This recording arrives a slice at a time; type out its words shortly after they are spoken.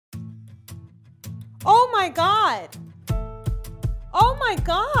Oh my God. Oh my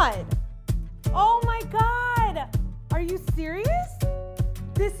God. Oh my God. Are you serious?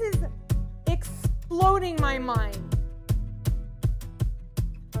 This is exploding my mind.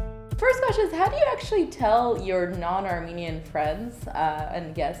 First question is, how do you actually tell your non-Armenian friends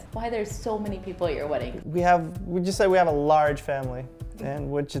and guests why there's so many people at your wedding? We just say we have a large family,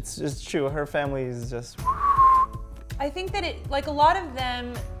 and which it's true. Her family is just. I think that like a lot of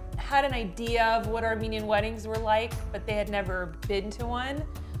them had an idea of what Armenian weddings were like, but they had never been to one.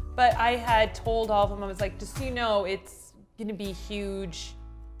 But I had told all of them, I was like, just so you know, it's gonna be huge.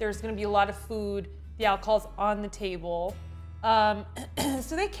 There's gonna be a lot of food. The alcohol's on the table.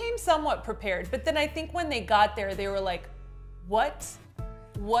 So they came somewhat prepared, but then I think when they got there, they were like, what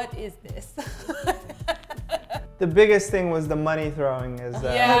is this? The biggest thing was the money throwing is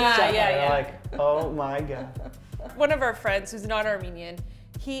yeah. Like, oh my God. One of our friends who's not Armenian,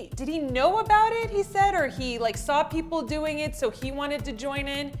 did he know about it, he said, or he like saw people doing it, so he wanted to join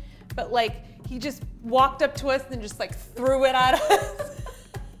in, but like he just walked up to us and just like threw it at us.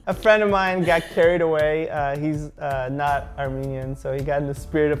 A friend of mine got carried away. He's not Armenian, so he got in the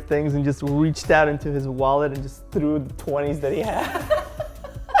spirit of things and just reached out into his wallet and just threw the 20s that he had.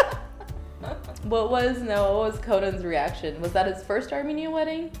 What was Conan's reaction? Was that his first Armenian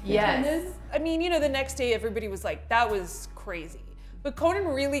wedding? Yes. I mean, you know, the next day everybody was like, that was crazy. But Conan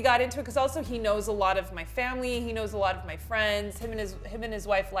really got into it because also he knows a lot of my family, he knows a lot of my friends. Him and his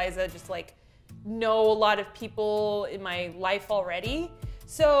wife Liza just like know a lot of people in my life already.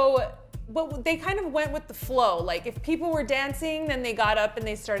 So, but they kind of went with the flow. Like if people were dancing, then they got up and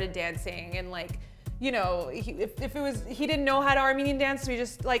they started dancing. And like, you know, he didn't know how to Armenian dance, so he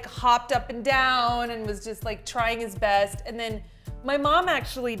just like hopped up and down and was just like trying his best. And then my mom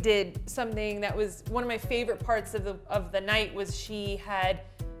actually did something that was one of my favorite parts of the night was she had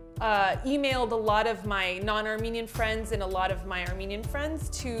emailed a lot of my non-Armenian friends and a lot of my Armenian friends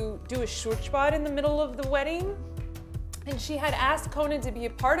to do a shurchbad in the middle of the wedding. And she had asked Conan to be a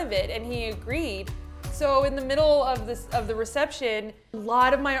part of it, and he agreed. So in the middle of the reception, a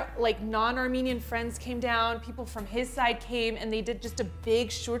lot of my like non-Armenian friends came down, people from his side came, and they did just a big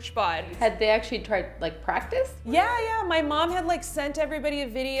shurchbad. Had they actually tried like practice? Yeah. My mom had like sent everybody a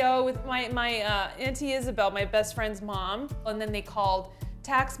video with my Auntie Isabel, my best friend's mom, and then they called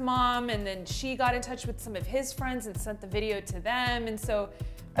Tak's mom, and then she got in touch with some of his friends and sent the video to them, and so.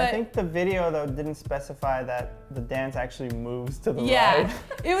 I think the video though didn't specify that the dance actually moves to the right. Yeah,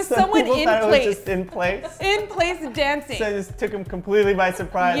 it was so someone people in thought place. It was just in place. In place dancing. So it just took him completely by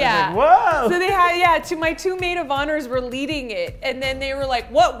surprise. Yeah. Like, whoa! So they had, my two maid of honors were leading it, and then they were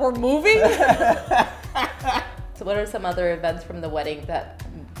like, what, we're moving? So what are some other events from the wedding,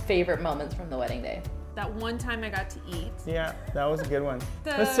 favorite moments from the wedding day? That one time I got to eat. Yeah, that was a good one.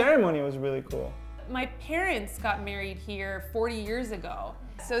 The ceremony was really cool. My parents got married here 40 years ago.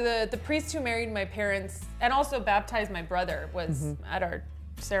 So the priest who married my parents and also baptized my brother was at our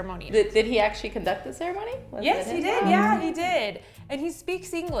ceremony. Did he actually conduct the ceremony? Yes, he did. Yeah, he did. And he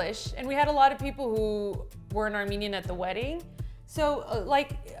speaks English. And we had a lot of people who were an Armenian at the wedding. So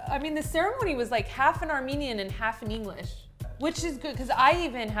the ceremony was like half in Armenian and half in English, which is good because I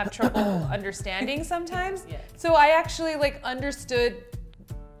even have trouble understanding sometimes. Yeah. So I actually like understood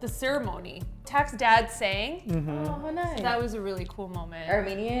the ceremony. Tak's dad sang. Oh, nice. So that was a really cool moment.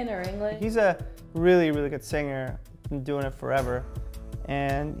 Armenian or English? He's a really, really good singer. Been doing it forever.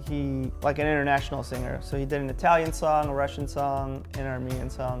 And he, like an international singer. So he did an Italian song, a Russian song, an Armenian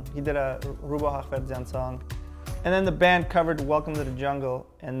song. He did a Rubo Hakhverdian song. And then the band covered Welcome to the Jungle.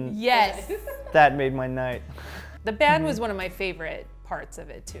 And yes, that made my night. The band was one of my favorite parts of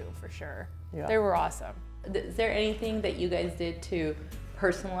it too, for sure. Yeah. They were awesome. Is there anything that you guys did to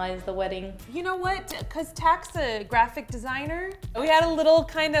personalize the wedding? You know what? Because Tak's a graphic designer. We had a little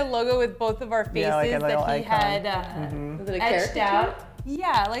kind of logo with both of our faces that he had etched out.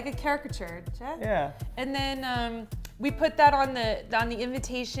 Yeah, like a caricature. Yeah. And then we put that on the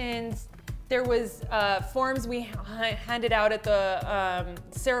invitations. There was forms we handed out at the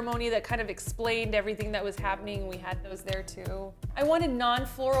ceremony that kind of explained everything that was happening. We had those there too. I wanted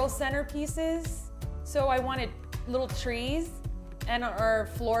non-floral centerpieces, so I wanted little trees. And our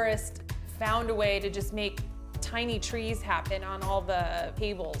florist found a way to just make tiny trees happen on all the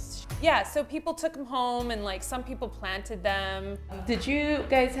tables. Yeah, so people took them home and like some people planted them. Did you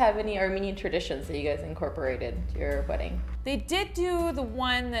guys have any Armenian traditions that you guys incorporated to your wedding? They did do the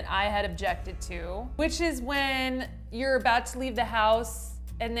one that I had objected to, which is when you're about to leave the house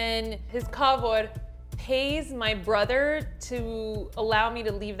and then his kavod pays my brother to allow me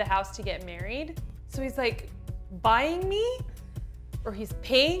to leave the house to get married. So he's like buying me or he's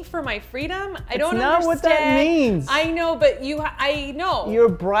paying for my freedom. I don't It's not understand. what that means. I know, but I know. You're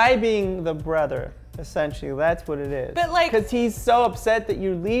bribing the brother, essentially. That's what it is. But, like- because he's so upset that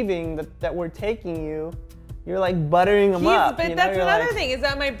you're leaving, that we're taking you. You're like buttering him up. But you know? that's You're another like, thing, is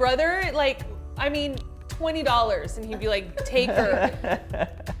that my brother, like, I mean, $20, and he'd be like, take her.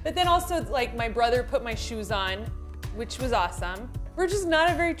 But then also, like, my brother put my shoes on, which was awesome. We're just not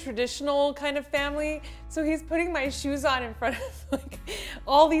a very traditional kind of family, so he's putting my shoes on in front of like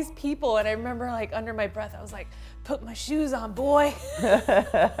all these people, and I remember like under my breath, I was like, put my shoes on, boy.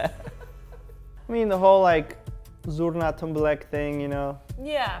 I mean, the whole like Zurna Tumbelek thing, you know.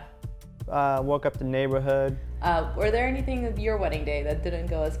 Yeah. Woke up the neighborhood. Were there anything of your wedding day that didn't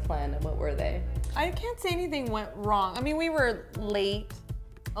go as planned, and what were they? I can't say anything went wrong. I mean, we were late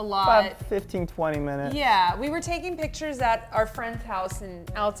a lot. About 15, 20 minutes. Yeah, we were taking pictures at our friend's house in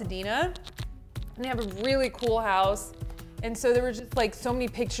Altadena, and they have a really cool house. And so there were just like so many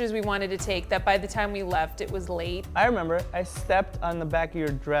pictures we wanted to take that by the time we left, it was late. I remember I stepped on the back of your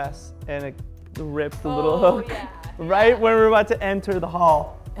dress and it ripped the little hook right when we were about to enter the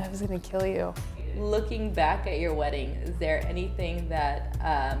hall. I was gonna kill you. Looking back at your wedding, is there anything that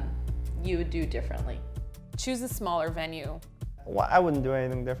you would do differently? Choose a smaller venue. Well, I wouldn't do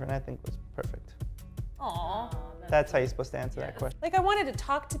anything different. I think it was perfect. Aww. That's how you're supposed to answer that question. Like, I wanted to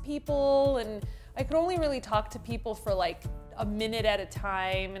talk to people, and I could only really talk to people for like a minute at a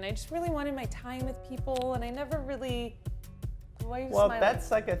time, and I just really wanted my time with people, and I never really. Why are you Well, smiling?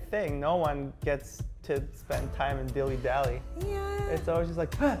 that's like a thing. No one gets to spend time in dilly-dally. Yeah. It's always just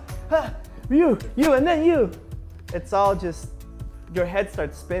like, you, and then you. It's all just, your head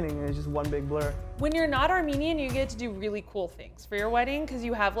starts spinning and it's just one big blur. When you're not Armenian, you get to do really cool things for your wedding because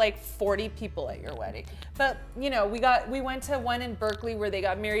you have like 40 people at your wedding. But you know, we went to one in Berkeley where they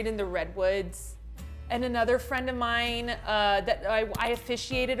got married in the Redwoods. And another friend of mine that I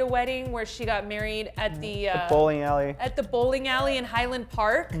officiated a wedding where she got married at the bowling alley. At the bowling alley in Highland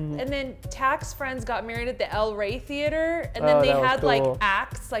Park. And then Tack's friends got married at the El Rey Theater. And then they that was had like cool.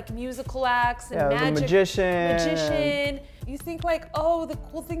 acts, like musical acts and Yeah, the magic. magician. You think like, oh, the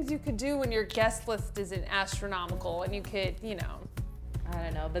cool things you could do when your guest list isn't astronomical and you could, you know. I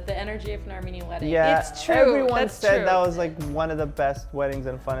don't know, but the energy of an Armenian wedding. Yeah, It's true, everyone that's said true. that was like one of the best weddings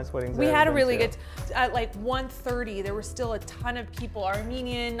and funnest weddings We I've had a ever really been good, to. at like 1:30, there were still a ton of people,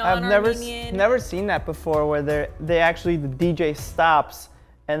 Armenian, I've non-Armenian. never seen that before where they actually, the DJ stops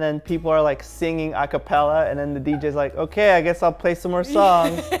and then people are like singing a cappella and then the DJ's like, okay, I guess I'll play some more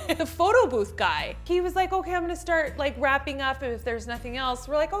songs. The photo booth guy, he was like, okay, I'm gonna start like wrapping up if there's nothing else.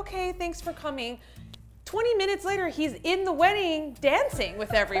 We're like, okay, thanks for coming. 20 minutes later, he's in the wedding dancing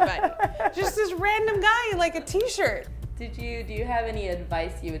with everybody. Just this random guy in like a t-shirt. Do you have any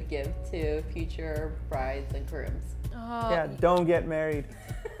advice you would give to future brides and grooms? Yeah, don't get married.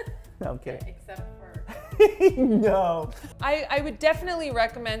 No, I'm kidding. Except for... No. I would definitely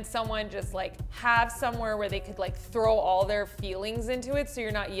recommend someone just like have somewhere where they could like throw all their feelings into it so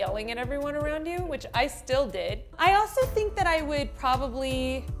you're not yelling at everyone around you, which I still did. I also think that I would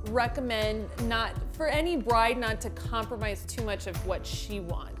probably recommend not, for any bride, not to compromise too much of what she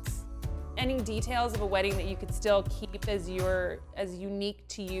wants. Any details of a wedding that you could still keep as unique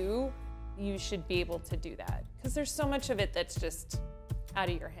to you, you should be able to do that. Because there's so much of it that's just out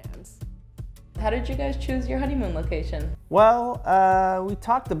of your hands. How did you guys choose your honeymoon location? Well, we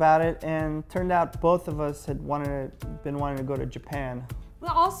talked about it and turned out both of us had been wanting to go to Japan.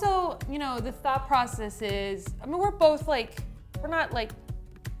 Well, also, you know, the thought process is, I mean, we're both like, we're not like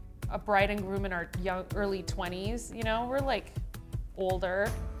a bride and groom in our early 20s, you know, we're like older.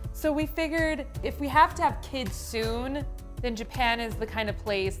 So we figured if we have to have kids soon, then Japan is the kind of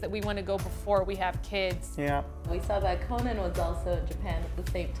place that we want to go before we have kids. Yeah. We saw that Conan was also in Japan at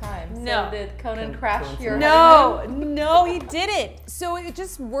the same time. No. So did Conan crash your No, honeymoon? no, he didn't. So it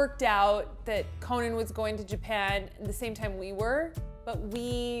just worked out that Conan was going to Japan at the same time we were, but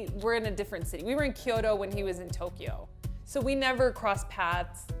we were in a different city. We were in Kyoto when he was in Tokyo. So we never crossed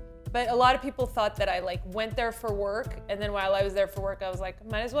paths. But a lot of people thought that I like went there for work, and then while I was there for work, I was like,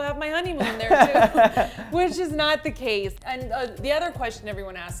 might as well have my honeymoon there too, which is not the case. And the other question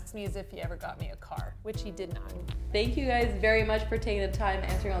everyone asks me is if he ever got me a car, which he did not. Thank you guys very much for taking the time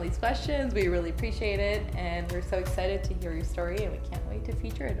answering all these questions. We really appreciate it, and we're so excited to hear your story, and we can't wait to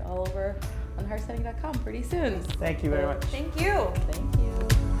feature it all over on heartsetting.com pretty soon. Thank you very much. Thank you. Thank you.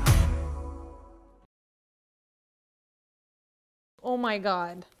 Oh my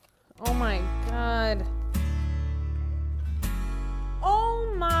God. Oh my God.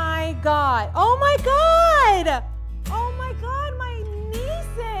 Oh my God. Oh my God. Oh my God, my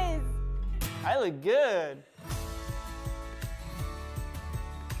nieces. I look good.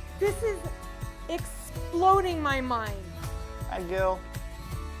 This is exploding my mind. Hi, Gil.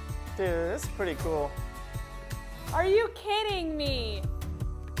 Dude, this is pretty cool. Are you kidding me?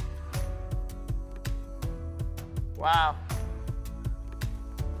 Wow.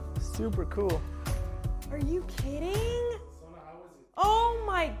 Super cool. Are you kidding? Oh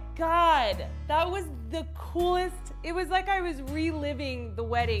my God. That was the coolest. It was like I was reliving the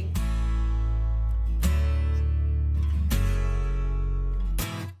wedding.